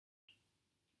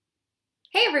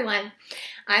everyone,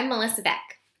 I'm Melissa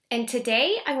Beck, and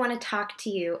today I want to talk to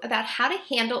you about how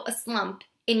to handle a slump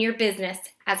in your business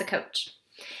as a coach.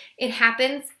 It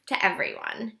happens to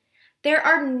everyone. There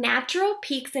are natural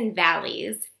peaks and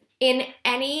valleys in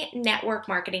any network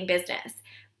marketing business,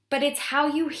 but it's how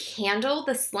you handle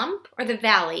the slump or the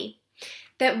valley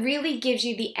that really gives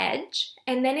you the edge,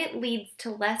 and then it leads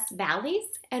to less valleys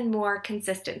and more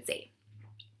consistency.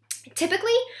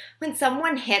 Typically, when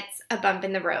someone hits a bump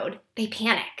in the road, they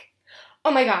panic. Oh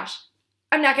my gosh,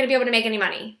 I'm not going to be able to make any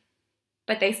money.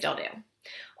 But they still do.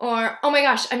 Or, oh my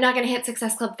gosh, I'm not going to hit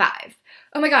Success Club 5.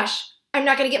 Oh my gosh, I'm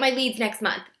not going to get my leads next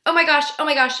month. Oh my gosh, oh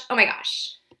my gosh, oh my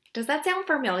gosh. Does that sound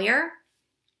familiar?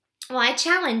 Well, I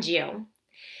challenge you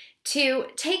to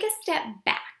take a step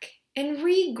back and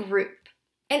regroup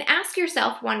and ask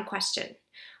yourself one question.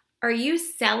 Are you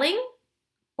selling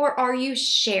or are you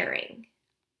sharing?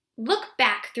 Look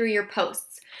back through your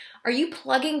posts. Are you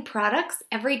plugging products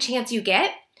every chance you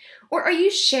get? Or are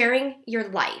you sharing your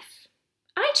life?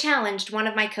 I challenged one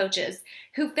of my coaches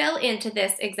who fell into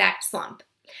this exact slump.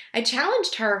 I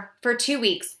challenged her for 2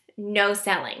 weeks, no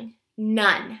selling,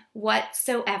 none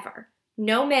whatsoever.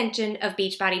 No mention of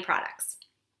Beachbody products.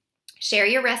 Share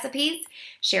your recipes,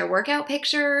 share workout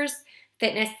pictures,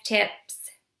 fitness tips,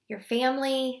 your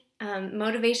family,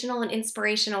 motivational and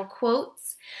inspirational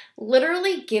quotes.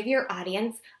 Literally give your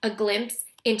audience a glimpse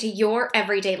into your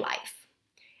everyday life.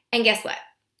 And guess what?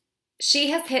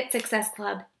 She has hit Success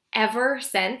Club ever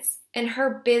since, and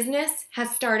her business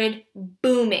has started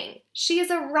booming. She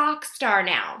is a rock star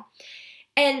now.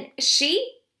 And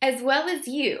she, as well as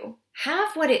you,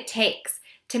 have what it takes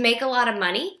to make a lot of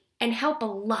money and help a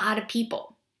lot of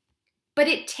people. But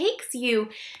it takes you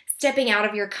stepping out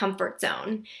of your comfort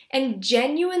zone and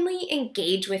genuinely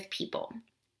engage with people.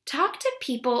 Talk to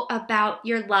people about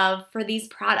your love for these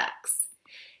products.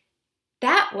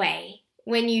 That way,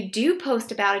 when you do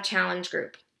post about a challenge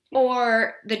group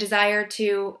or the desire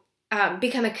to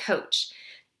become a coach,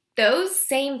 those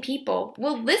same people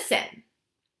will listen.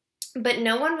 But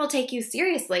no one will take you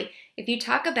seriously if you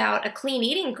talk about a clean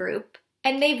eating group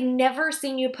and they've never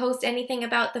seen you post anything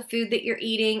about the food that you're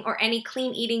eating or any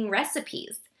clean eating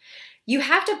recipes. You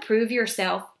have to prove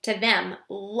yourself to them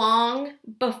long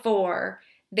before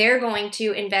they're going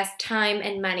to invest time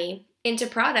and money into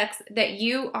products that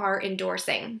you are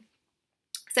endorsing.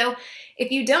 So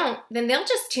if you don't, then they'll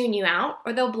just tune you out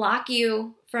or they'll block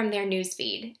you from their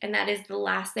newsfeed. And that is the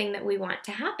last thing that we want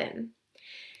to happen.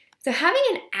 So having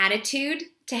an attitude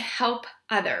to help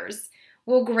others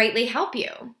will greatly help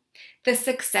you. The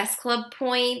Success Club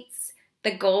points,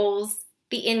 the goals,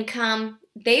 the income,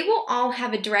 they will all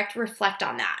have a direct reflect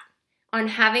on that, on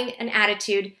having an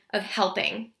attitude of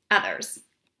helping others.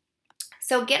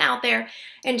 So get out there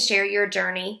and share your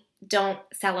journey. Don't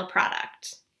sell a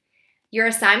product. Your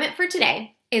assignment for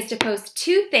today is to post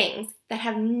 2 things that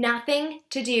have nothing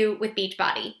to do with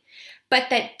Beachbody, but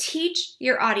that teach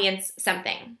your audience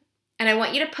something. And I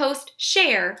want you to post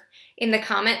share in the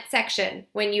comment section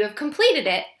when you have completed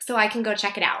it so I can go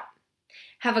check it out.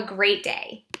 Have a great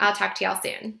day. I'll talk to y'all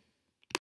soon.